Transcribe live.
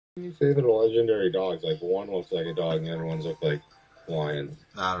You say they're legendary dogs. Like one looks like a dog, and the other ones look like lions.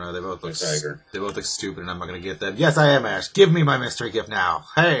 I don't know. Or tiger. They both look stupid, and I'm not gonna get them. Yes, I am, Ash. Give me my mystery gift now.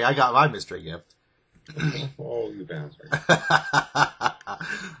 Hey, I got my mystery gift. Oh, you bastard!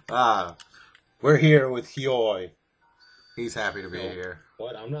 We're here with Hyoi. He's happy to be No. here.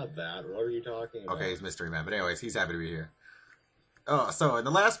 What? I'm not that. What are you talking about? Okay, he's mystery man. But anyways, he's happy to be here. Oh, so in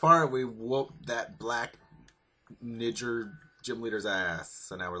the last part, we whooped that black Niger gym leader's ass.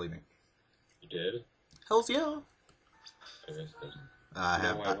 So now we're leaving. You did? Hells yeah. I guess it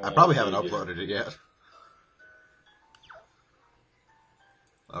I probably haven't uploaded it yet.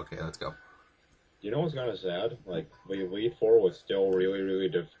 Okay, let's go. You know what's kind of sad? Like, Elite 4 was still really, really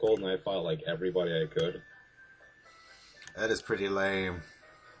difficult, and I fought, like, everybody I could. That is pretty lame.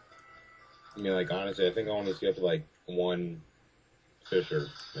 I mean, like, honestly, I think I only skipped, like, one Fisher.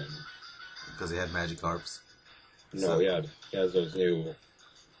 Because he had Magikarps. No, he has those new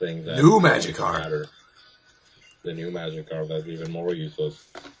things. That New Magikarp. The new Magikarp that's even more useless.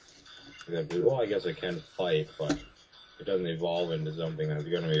 Well, I guess it can fight, but it doesn't evolve into something that's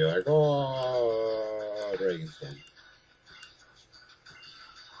gonna be like, oh, Dragonstone.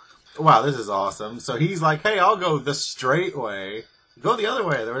 Wow, this is awesome. So he's like, hey, I'll go the straight way. Go the other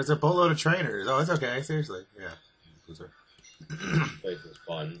way. There's a boatload of trainers. Oh, it's okay. Seriously. Yeah. Loser. Place is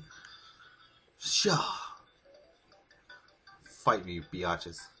fun. Shaw. Fight me, you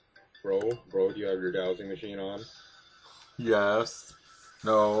biatches. Bro, do you have your dowsing machine on? Yes.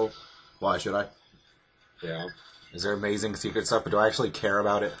 No. Why should I? Yeah. Is there amazing secret stuff, but do I actually care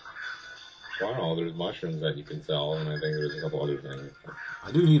about it? Well, I don't know, there's mushrooms that you can sell, and I think there's a couple other things.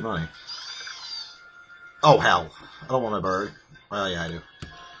 I do need money. Oh, hell. I don't want my bird. Well, yeah, I do. You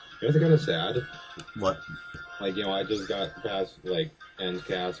know what's kind of sad? What? Like, you know, I just got past, like, Ends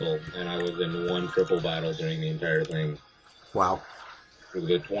Castle, and I was in one triple battle during the entire thing. Wow. Through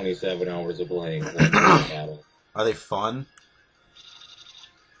the 27 hours of playing one triple battle. Are they fun?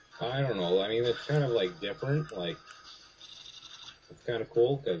 I don't know. I mean, it's kind of, like, different. Like, it's kind of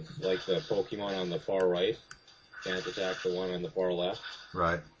cool, because, like, the Pokemon on the far right can't attack the one on the far left.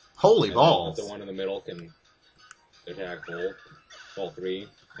 Right. Holy And balls. The one in the middle can attack both. All three.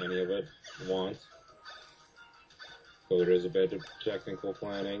 Any of it once. So there is a bit of technical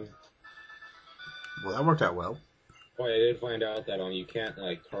planning. Well, that worked out well. Well, I did find out that you can't,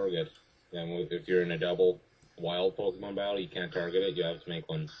 like, target. If you're in a double wild Pokemon battle, you can't target it. You have to make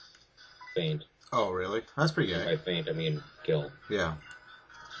one faint. Oh, really? That's pretty By gay. faint, I mean kill. Yeah.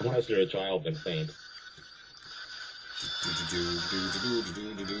 Unless you're a child, then faint.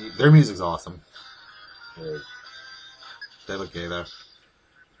 Their music's awesome. Or, They look gay, though.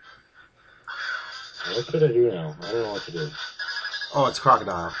 what should I do now? I don't know what to do. Oh, it's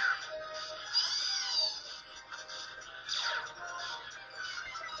Crocodile.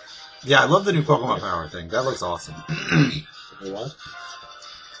 Yeah, I love the new Pokemon Power thing. That looks awesome. What?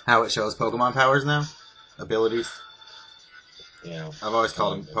 How it shows Pokemon powers now? Abilities. Yeah. I've always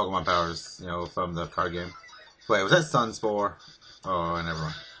called them Pokemon powers, you know, from the card game. Wait, was that Sunspore? Oh, never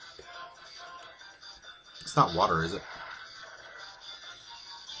mind. It's not water, is it?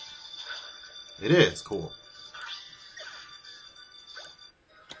 It is. Cool.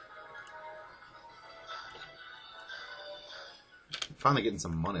 I'm finally getting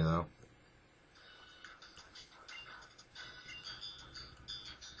some money, though.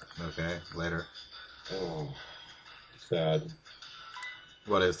 Okay, later. Oh. Sad.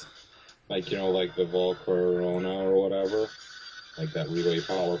 What is? Like, you know, like the Volcarona or whatever? Like that really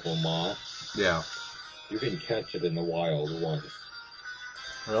powerful moth? Yeah. You can catch it in the wild once.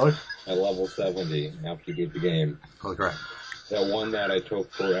 Really? At level 70 after you beat the game. Holy crap. That one that I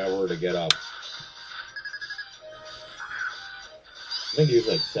took forever to get up. I think he used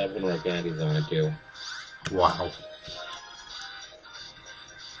like 7 rare candies on it too. Wow.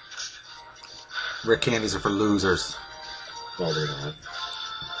 Rare candies are for losers. No, they're not.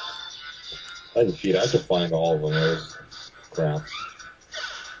 I didn't cheat. I had to find all of them. It was crap.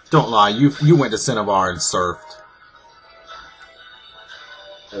 Don't lie. You went to Cinnabar and surfed.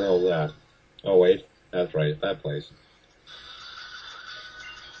 What the hell is that? Oh, wait. That's right. That place.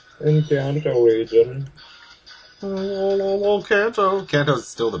 In Kanto region. Oh, Kanto. Kanto's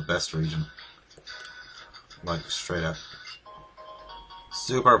still the best region. Like, straight up.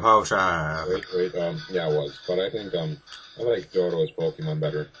 Super Potion. Wait, yeah, it was. But I think, I like Johto's Pokemon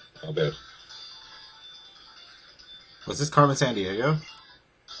better. A bit. Was this Carmen Sandiego?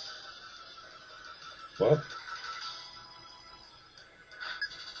 What?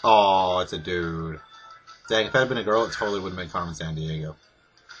 Oh, it's a dude. Dang, if it had been a girl, it totally would have been Carmen Sandiego.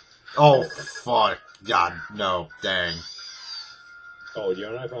 Oh, fuck. God, no. Dang. Oh, do you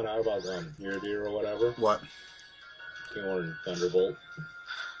know what I found out about your deer or whatever? What? You learn Thunderbolt.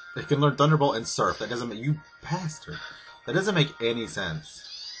 They can learn Thunderbolt and Surf. That doesn't make you bastard. That doesn't make any sense.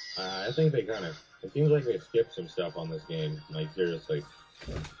 I think they kind of. It seems like they skipped some stuff on this game. Like seriously,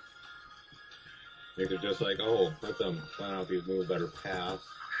 they could just like, oh, let's plan out these moves that are past.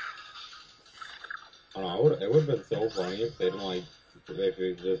 I don't know. It would have been so funny if they didn't like. If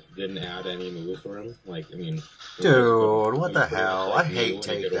they just didn't add any moves for him. Like, I mean, Dude, what the hell? Like, I hate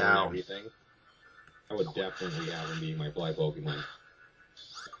takedown. Everything. I would definitely have him be my fly Pokemon.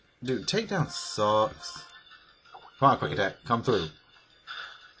 Dude, takedown sucks. Come on, quick attack. Come through.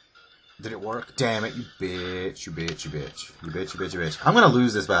 Did it work? Damn it, you bitch. You bitch, you bitch. You bitch, you bitch, you bitch. I'm gonna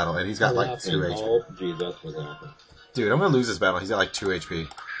lose this battle, and he's got like 2 HP. Oh, geez, that's what happened. Dude, I'm gonna lose this battle. He's got like 2 HP.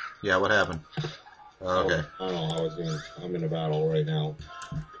 Yeah, what happened? Okay. Oh, I don't know. I'm in a battle right now.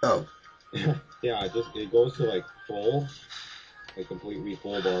 Oh. Yeah, it goes to like full, like completely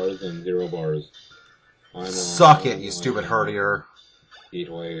full bars and 0 bars. Suck it, you stupid herdier.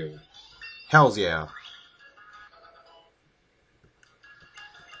 Heat wave. Hells yeah.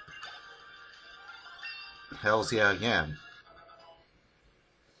 Hells yeah again.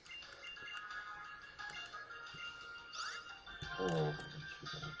 Oh.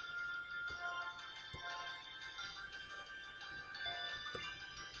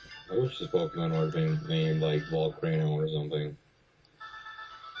 I wish this Pokemon would have been named like Volcano or something.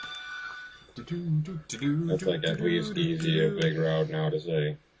 That's like at least easy to figure out now to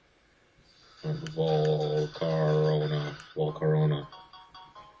say. Volcarona. Volcarona.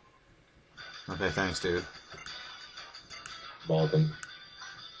 Okay, thanks, dude. Welcome.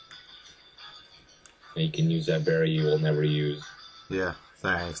 And you can use that berry you will never use. Yeah,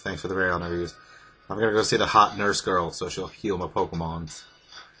 thanks. Thanks for the berry I'll never use. I'm gonna go see the hot nurse girl so she'll heal my Pokemons.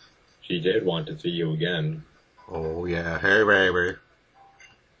 She did want to see you again. Oh yeah, hey baby.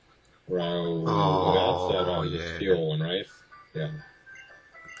 Oh, that's that yeah. steel one, right? Yeah.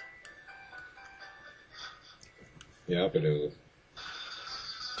 Yep, it is.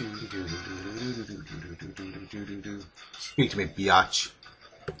 Speak to me, biatch.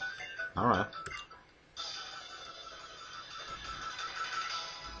 Alright.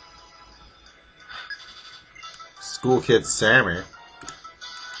 School kid Sammy.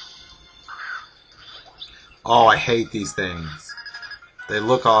 Oh, I hate these things. They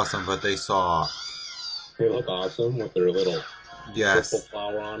look awesome, but they suck. They look awesome with their little yes. purple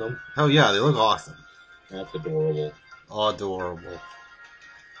flower on them. Oh yeah, they look awesome. That's adorable. Adorable.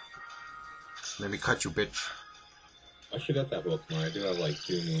 Let me cut you, bitch. I should get that Pokemon. I do have like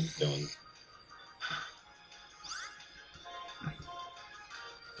 2 Moonstones.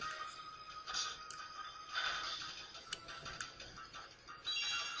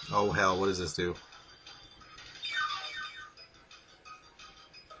 Oh hell, what does this do?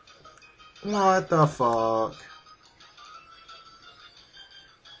 What the fuck?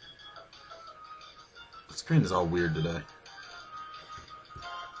 The screen is all weird today.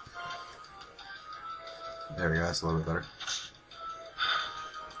 There we go, that's a little bit better.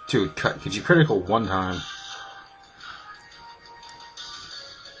 Dude, could you critical one time?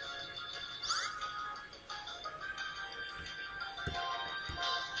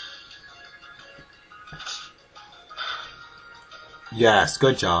 Yes,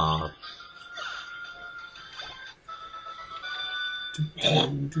 good job.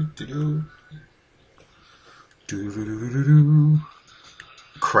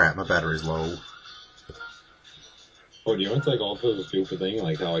 Crap, my battery's low. Oh, do you know what's like also the stupid thing?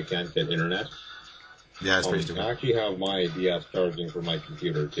 Like how I can't get internet? Yeah, it's pretty I stupid. actually have my DS charging for my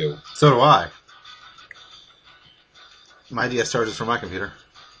computer too. So do I. My DS charges from my computer.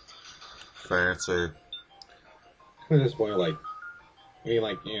 Fancy. At this point, like, I mean,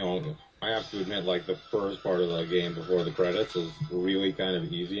 like, you know, I have to admit, like, the first part of the game before the credits is really kind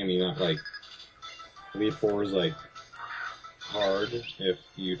of easy. I mean, not like Elite Four is like hard if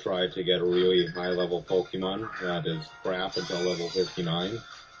you try to get a really high level Pokemon that is crap until level 59.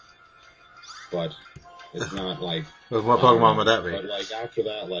 But it's not like. What Pokemon would that be? But like after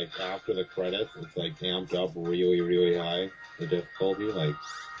that, like after the credits, it's like amped up really, really high. The difficulty, like.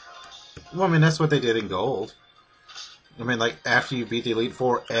 Well, I mean, that's what they did in Gold. I mean, like, after you beat the Elite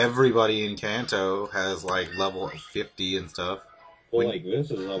Four, everybody in Kanto has, like, level 50 and stuff. Well, like, this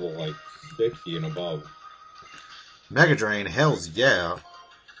is level, like, 60 and above. Mega Drain, hells yeah.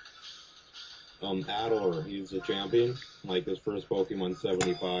 Ador, he's the champion. Like, his first Pokemon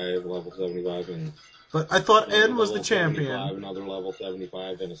 75, level 75, and... But I thought N was the champion. Another level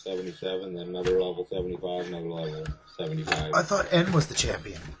 75, then a 77, then another level 75, another level 75. I thought N was the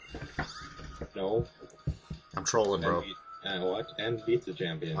champion. No. I'm trolling, bro. And what? And beats the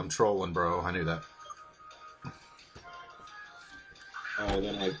champion. I'm trolling, bro. I knew that. Oh,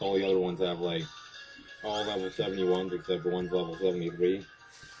 then like all the other ones have like all level 71s except one's level 73.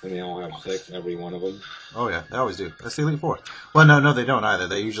 And they all have 6, every one of them. Oh yeah, they always do. That's the Elite Four. Well, no, they don't either.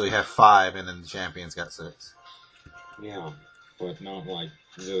 They usually have 5, and then the champions got 6. Yeah, but not like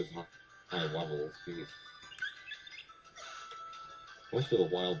those high levels. Jeez. Most of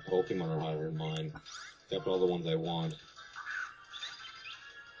the wild Pokemon are higher than mine, except all the ones I want.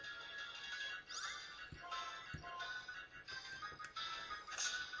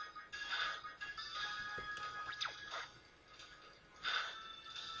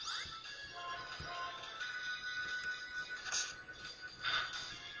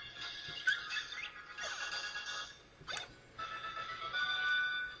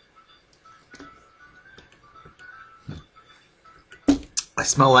 I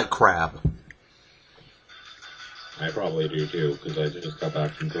smell like crab. I probably do too, because I just got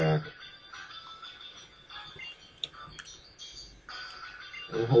back from track.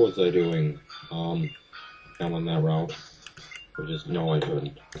 What was I doing? Coming that route. I just know I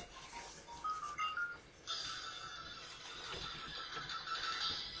shouldn't.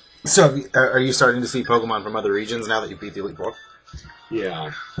 So, are you starting to see Pokemon from other regions now that you beat the Elite Four?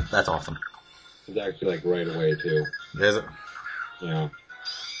 Yeah, That's awesome. it's actually like right away too. Is it? Yeah.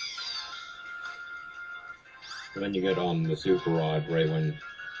 And then you get on the Super Rod right when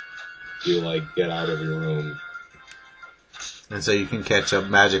you like get out of your room. And so you can catch a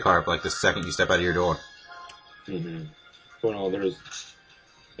Magikarp like the second you step out of your door. Mm-hmm. Well, no, there's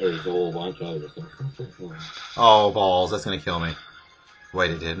a whole bunch of other stuff. Oh, balls. That's going to kill me.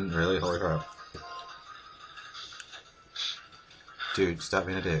 Wait, it didn't? Really? Holy crap. Dude, stop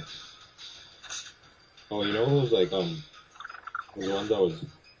being a dick. Oh, you know those like the ones I was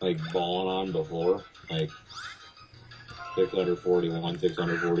like balling on before, like 641,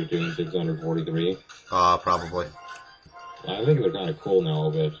 642, and 643. Probably. I think they're kind of cool now,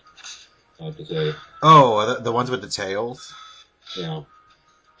 but I have to say, Oh, the ones with the tails? yeah,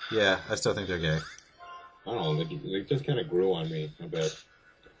 Yeah, I still think they're gay. I don't know, they just kind of grew on me a bit.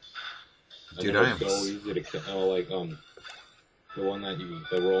 Dude, And I am... they're so easy to catch. Oh, like the one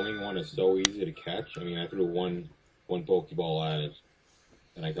the roaming one is so easy to catch. I mean, I threw one Pokeball at it,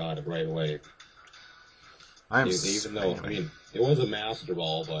 and I got it right away. Even though, I mean, it was a Master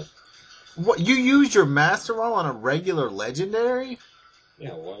Ball, but... What, you used your Master Ball on a regular Legendary?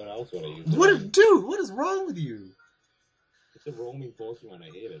 Yeah, what else would I use? Dude, what is wrong with you? It's a roaming Pokemon, I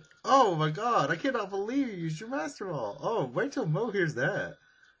hate it. Oh my god, I cannot believe you used your Master Ball. Oh, wait till Mo hears that.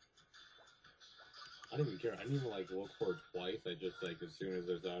 I didn't even care. I didn't even, like, look for it twice. I just, like, as soon as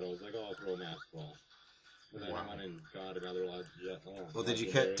it was out, I was like, oh, I'll throw a Master Ball. And then I went and got another Well, did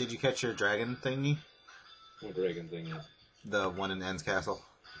you catch your dragon thingy? What dragon thing? The one in Ends Castle?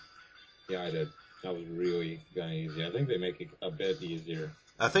 Yeah, I did. That was really kind of easy. I think they make it a bit easier.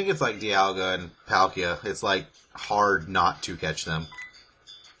 I think it's like Dialga and Palkia. It's like hard not to catch them.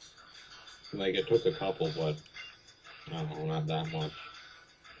 Like, it took a couple, but I don't know, not that much.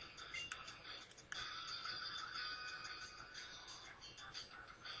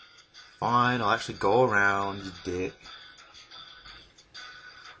 Fine, I'll actually go around, you dick.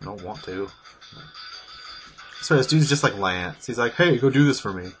 I don't want to. So this dude's just like Lance. He's like, hey, go do this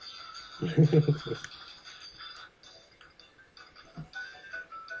for me.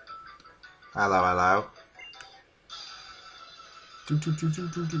 Hello, hello. Do.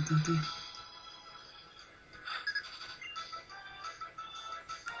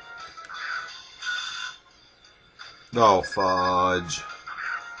 Oh, fudge.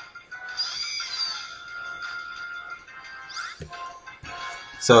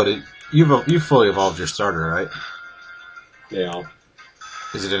 So, you've fully evolved your starter, right? Yeah.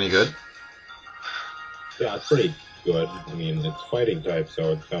 Is it any good? Yeah, it's pretty good. I mean, it's fighting type,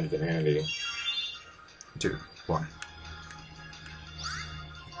 so it comes in handy. Dude, why?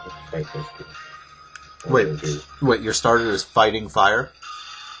 Fight this dude. Wait, your starter is fighting fire?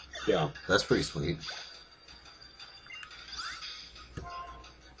 Yeah. That's pretty sweet.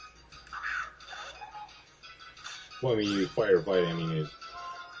 Well, I mean, you firefight, I mean,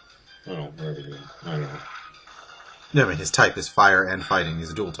 I don't know, whatever you do. I don't know. Yeah, I mean, his type is fire and fighting.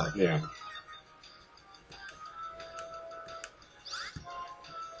 He's a dual type. Yeah.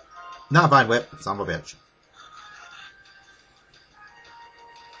 Not Vine Whip. Son of a bitch.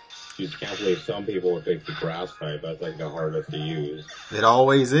 You just can't believe some people would pick the grass type. That's like the hardest to use. It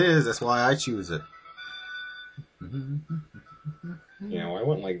always is. That's why I choose it. You know, I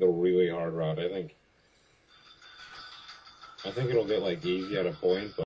went like the really hard route. I think it'll get like easy at a point, but